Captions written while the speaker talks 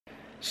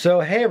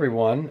So hey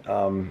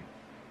everyone,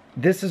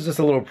 this is just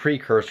a little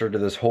precursor to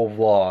this whole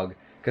vlog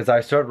because I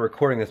started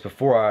recording this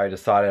before I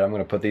decided I'm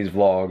going to put these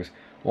vlogs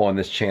on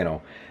this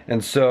channel.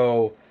 And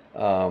so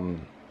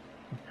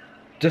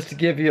just to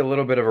give you a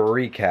little bit of a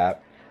recap,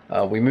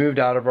 we moved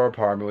out of our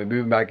apartment. We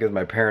moved back with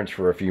my parents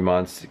for a few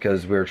months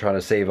because we were trying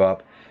to save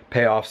up,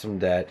 pay off some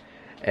debt,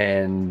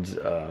 and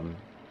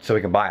so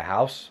we can buy a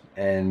house.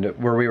 And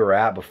where we were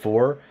at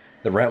before,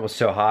 the rent was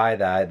so high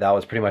that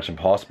was pretty much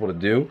impossible to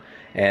do,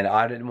 and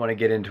I didn't want to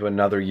get into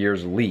another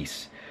year's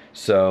lease.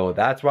 So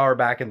that's why we're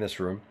back in this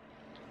room.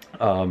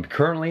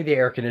 Currently the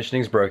air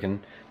conditioning's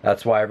broken.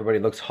 That's why everybody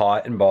looks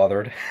hot and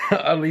bothered,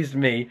 at least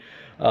me.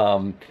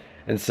 And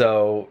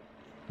so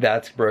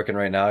that's broken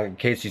right now, in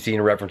case you've seen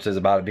references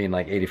about it being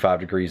like 85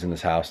 degrees in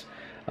this house.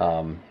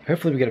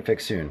 Hopefully we get it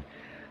fixed soon.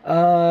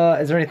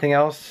 Is there anything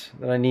else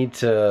that I need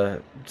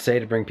to say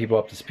to bring people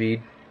up to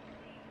speed?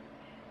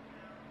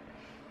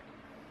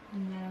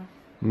 No.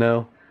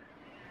 No?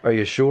 Are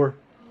you sure?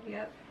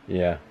 Yep.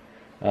 Yeah.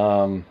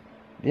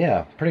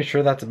 Yeah, pretty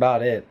sure that's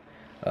about it.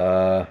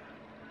 Yeah.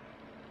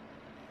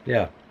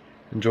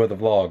 Enjoy the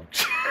vlog.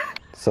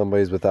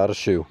 Somebody's without a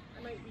shoe.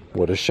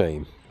 What a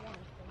shame.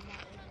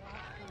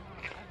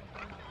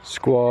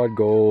 Squad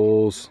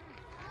goals.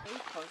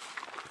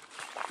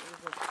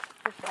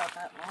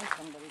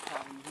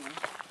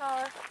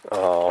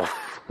 Oh.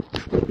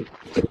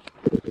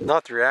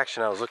 Not the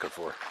reaction I was looking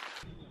for.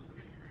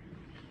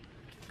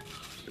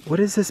 What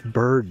is this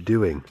bird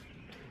doing?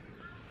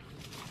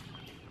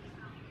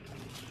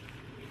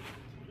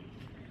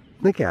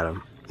 Look at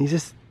him. He's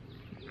just...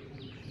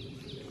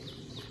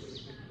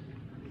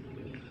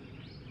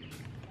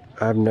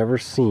 I've never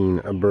seen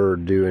a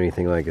bird do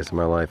anything like this in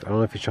my life. I don't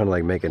know if he's trying to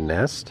like make a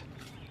nest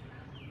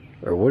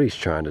or what he's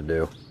trying to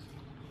do.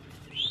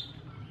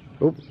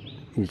 Oh,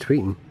 he's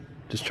tweeting.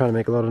 Just trying to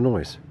make a lot of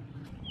noise.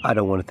 I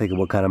don't want to think of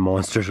what kind of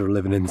monsters are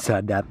living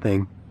inside that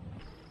thing.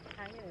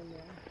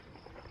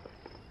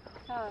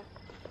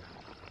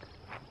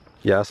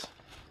 Yes.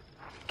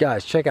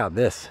 Guys, check out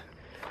this.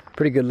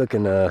 Pretty good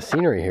looking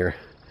scenery here.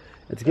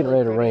 It's getting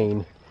ready to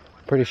rain.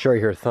 Pretty sure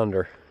you hear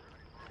thunder.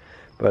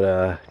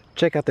 But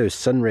check out those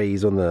sun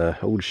rays on the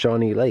old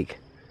Shawnee Lake.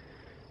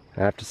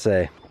 I have to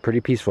say,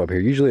 pretty peaceful up here.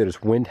 Usually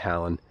there's wind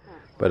howling,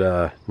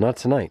 but not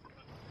tonight.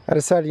 I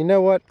decided, you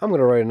know what? I'm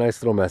gonna write a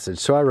nice little message.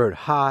 So I wrote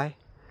hi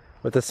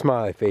with a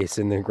smiley face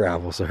in the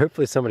gravel. So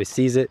hopefully somebody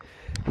sees it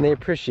and they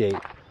appreciate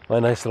my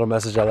nice little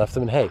message I left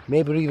them. And hey,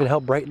 maybe it'll even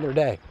help brighten their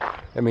day.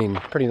 I mean,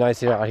 pretty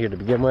nice out here to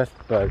begin with,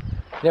 but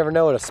you never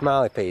know what a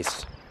smiley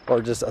face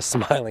or just a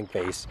smiling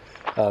face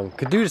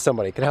could do to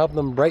somebody. Could help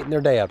them brighten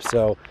their day up.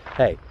 So,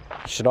 hey,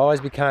 you should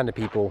always be kind to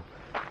people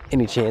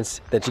any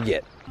chance that you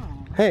get.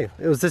 Aww. Hey,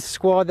 it was this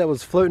squad that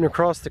was floating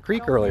across the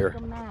creek earlier.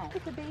 Look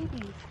at the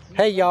babies.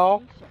 Hey,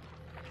 y'all.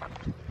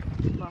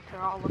 Look,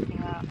 they're all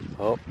looking up.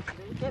 Oh.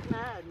 They get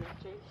mad and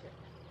chase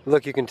it.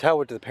 Look, you can tell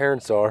what the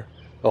parents are.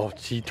 Oh,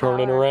 she's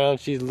turning around.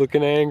 She's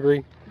looking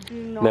angry.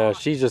 No,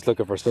 she's just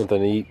looking for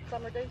something to eat.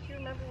 Summer, don't you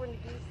remember when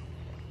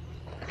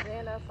geese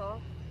ran us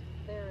off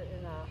there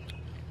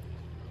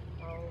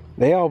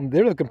in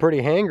They're looking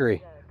pretty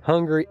hangry.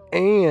 Hungry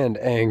and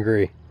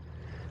angry.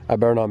 I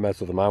better not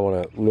mess with them. I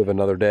want to live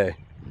another day.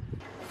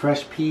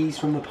 Fresh peas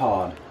from the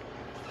pod.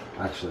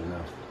 Actually,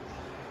 no.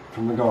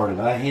 From the garden.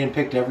 I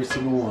handpicked every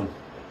single one.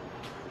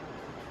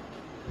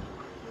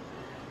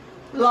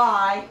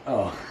 Lie.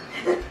 Oh,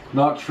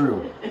 not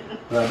true.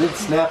 But I did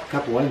snap a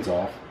couple ends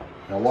off.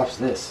 Now watch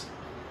this.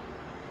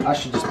 I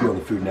should just be on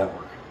the Food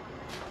Network.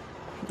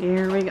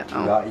 Here we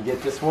go. You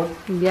get this one?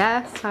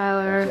 Yes,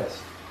 Tyler.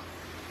 Yes.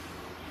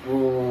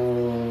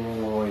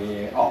 Oh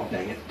yeah. Oh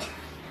dang it.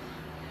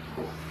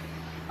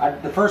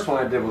 The first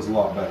one I did was a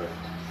lot better.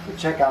 But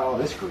check out all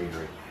this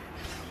greenery.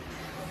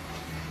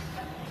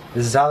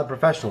 This is how the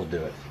professionals do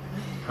it.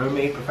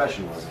 Homemade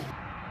professionalism.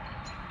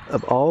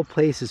 Of all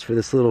places for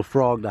this little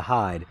frog to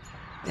hide,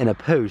 in a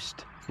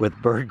post with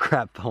bird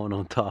crap falling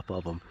on top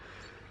of him.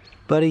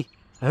 Buddy,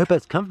 I hope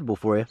that's comfortable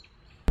for you.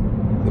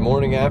 The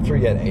morning after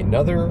yet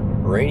another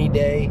rainy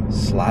day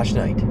 /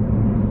 night.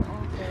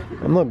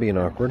 I'm not being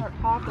awkward.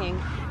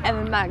 Talking, and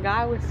then that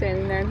guy was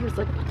standing there and he was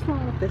like, what's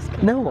wrong with this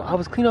kid? No, I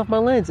was cleaning off my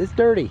lens. It's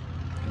dirty.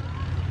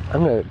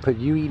 I'm gonna put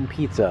you eating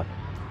pizza.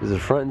 This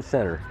is front and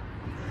center.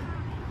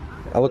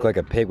 I look like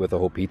a pig with a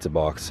whole pizza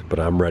box, but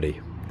I'm ready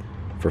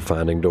for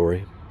Finding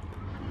Dory.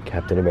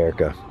 Captain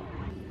America.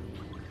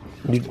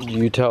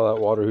 You tell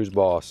that water who's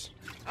boss.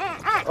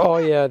 Oh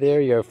yeah, there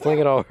you go. Fling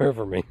it all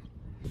over me.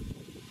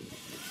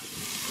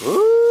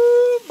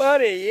 Ooh,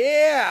 buddy,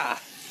 yeah!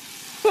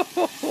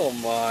 Oh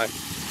my.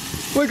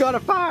 We got a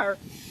fire!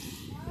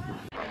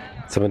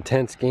 Some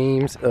intense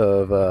games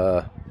of,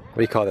 what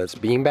do you call this?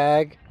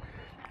 Beanbag?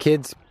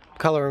 Kids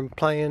coloring,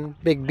 playing,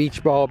 big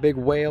beach ball, big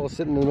whale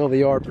sitting in the middle of the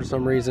yard for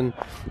some reason,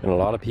 and a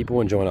lot of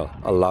people enjoying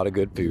a lot of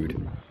good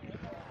food.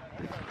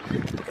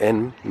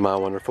 And my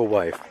wonderful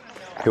wife,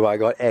 who I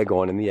got egg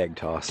on in the egg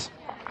toss.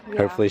 Yeah,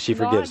 hopefully she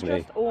forgives me.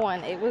 Not just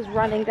on, it was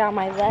running down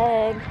my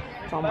leg,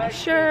 it's on my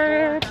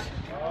shirt.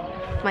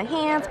 my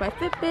hands, my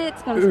Fitbit.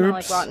 It's gonna smell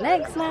like rotten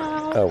eggs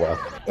now. Oh well.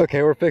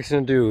 Okay, we're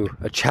fixing to do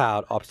a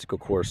child obstacle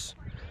course.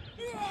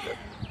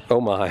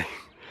 Oh my.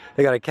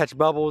 They gotta catch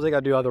bubbles, they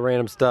gotta do other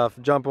random stuff.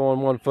 Jump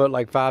on one foot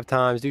like 5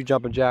 times, do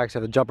jumping jacks,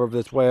 have to jump over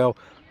this whale,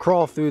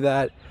 crawl through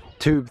that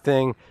tube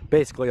thing.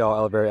 Basically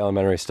all very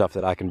elementary stuff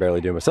that I can barely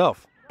do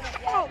myself.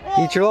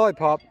 Eat your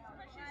lollipop.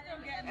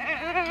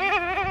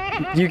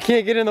 You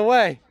can't get in the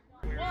way.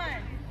 1,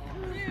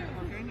 2,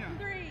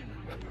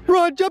 3.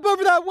 Run, jump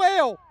over that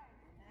whale.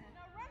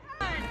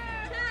 1,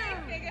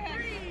 2,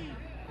 3,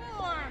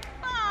 4,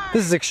 5.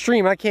 This is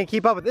extreme, I can't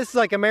keep up with this. Is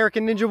like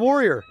American Ninja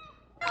Warrior.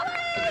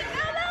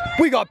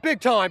 We got big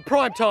time,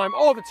 prime time,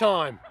 all the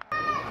time.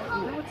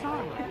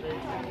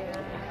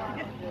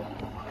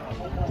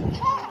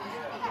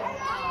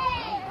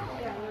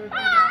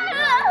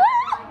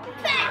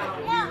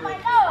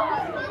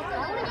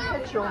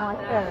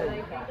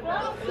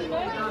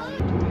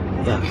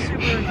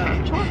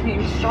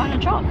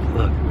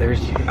 Look,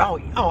 there's, oh,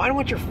 I don't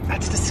want your,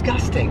 that's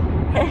disgusting.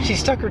 She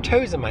stuck her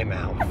toes in my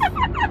mouth.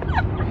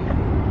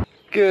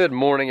 Good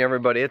morning,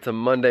 everybody. It's a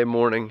Monday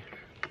morning.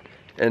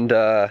 And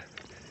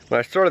when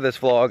I started this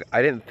vlog,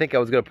 I didn't think I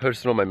was gonna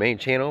post it on my main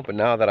channel, but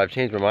now that I've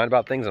changed my mind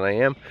about things, and I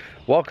am,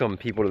 welcome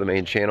people to the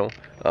main channel.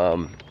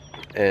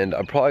 And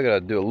I'm probably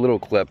gonna do a little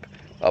clip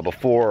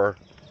before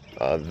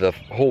the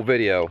whole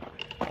video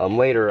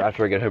later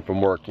after I get home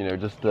from work, you know,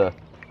 just to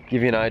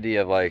give you an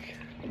idea of like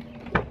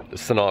the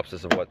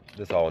synopsis of what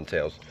this all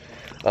entails.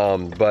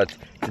 But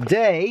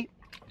today,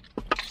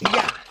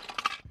 yeah,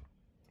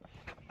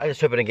 I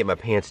just hope I didn't get my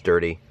pants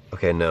dirty.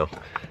 Okay, no.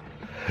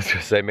 I was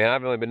gonna say, man,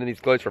 I've only been in these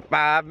clothes for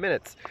 5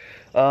 minutes.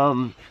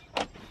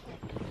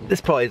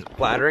 This probably isn't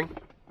flattering.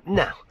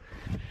 No.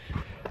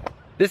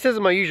 This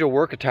isn't my usual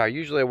work attire.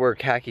 Usually I wear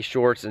khaki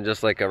shorts and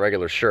just like a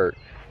regular shirt.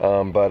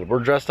 But we're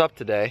dressed up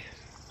today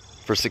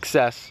for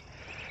success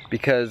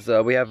because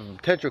we have a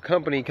potential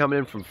company coming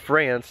in from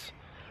France.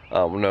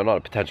 Well, no, not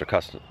a potential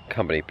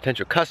company,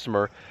 potential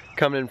customer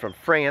coming in from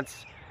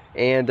France,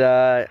 and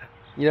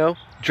you know,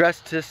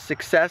 dressed to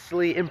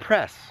successfully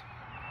impress.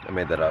 I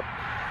made that up.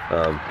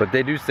 But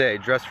they do say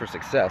dress for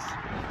success.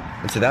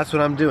 And so that's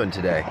what I'm doing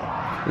today.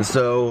 And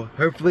so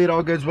hopefully it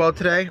all goes well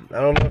today.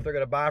 I don't know if they're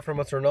gonna buy from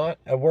us or not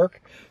at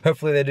work.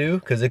 Hopefully they do,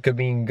 because it could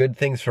mean good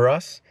things for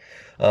us.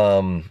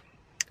 And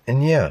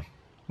yeah,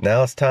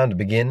 now it's time to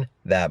begin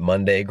that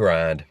Monday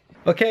grind.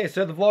 Okay,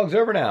 so the vlog's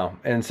over now.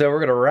 And so we're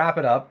gonna wrap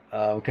it up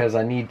because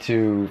I need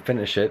to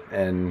finish it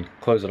and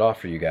close it off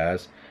for you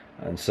guys.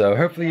 And so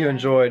hopefully you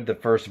enjoyed the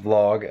first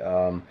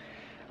vlog.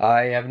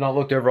 I have not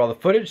looked over all the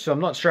footage, so I'm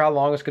not sure how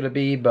long it's going to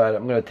be, but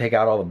I'm going to take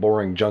out all the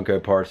boring Junko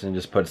parts and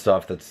just put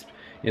stuff that's,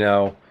 you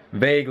know,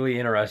 vaguely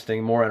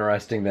interesting, more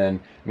interesting than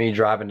me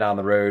driving down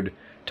the road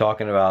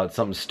talking about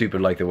something stupid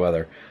like the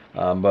weather.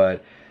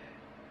 But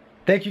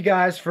thank you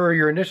guys for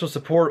your initial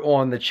support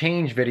on the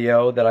change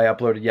video that I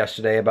uploaded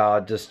yesterday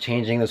about just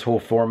changing this whole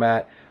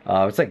format.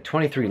 It's like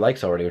 23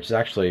 likes already, which is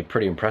actually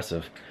pretty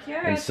impressive.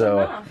 And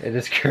so it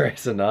is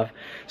curious enough.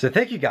 So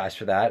thank you guys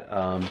for that.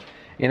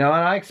 You know,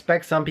 and I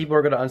expect some people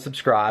are going to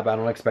unsubscribe. I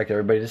don't expect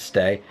everybody to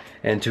stay.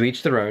 And to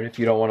each their own. If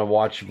you don't want to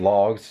watch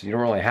vlogs, you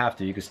don't really have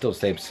to. You can still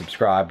stay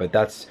subscribed, but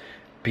that's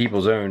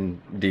people's own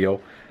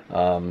deal.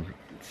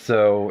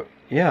 So,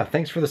 yeah,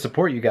 thanks for the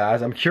support, you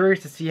guys. I'm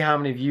curious to see how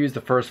many views the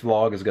first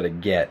vlog is going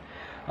to get.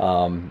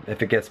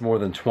 If it gets more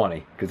than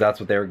 20, because that's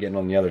what they were getting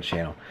on the other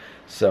channel.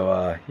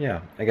 So,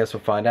 yeah, I guess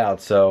we'll find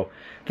out. So,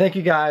 thank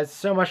you guys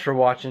so much for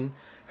watching.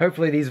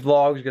 Hopefully these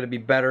vlogs are going to be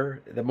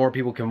better, that more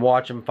people can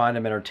watch them, find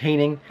them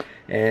entertaining.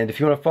 And if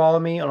you want to follow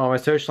me on all my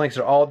social links,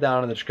 are all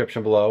down in the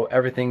description below.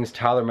 Everything's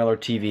Tyler Miller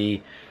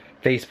TV,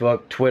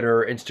 Facebook,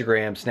 Twitter,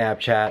 Instagram,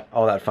 Snapchat,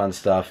 all that fun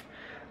stuff.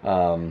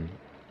 Yeah,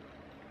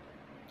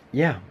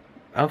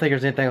 I don't think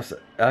there's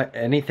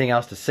anything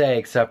else to say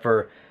except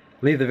for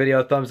leave the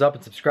video a thumbs up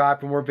and subscribe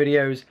for more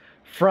videos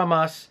from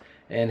us.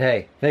 And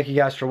hey, thank you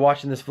guys for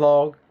watching this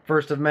vlog,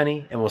 first of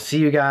many, and we'll see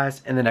you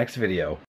guys in the next video.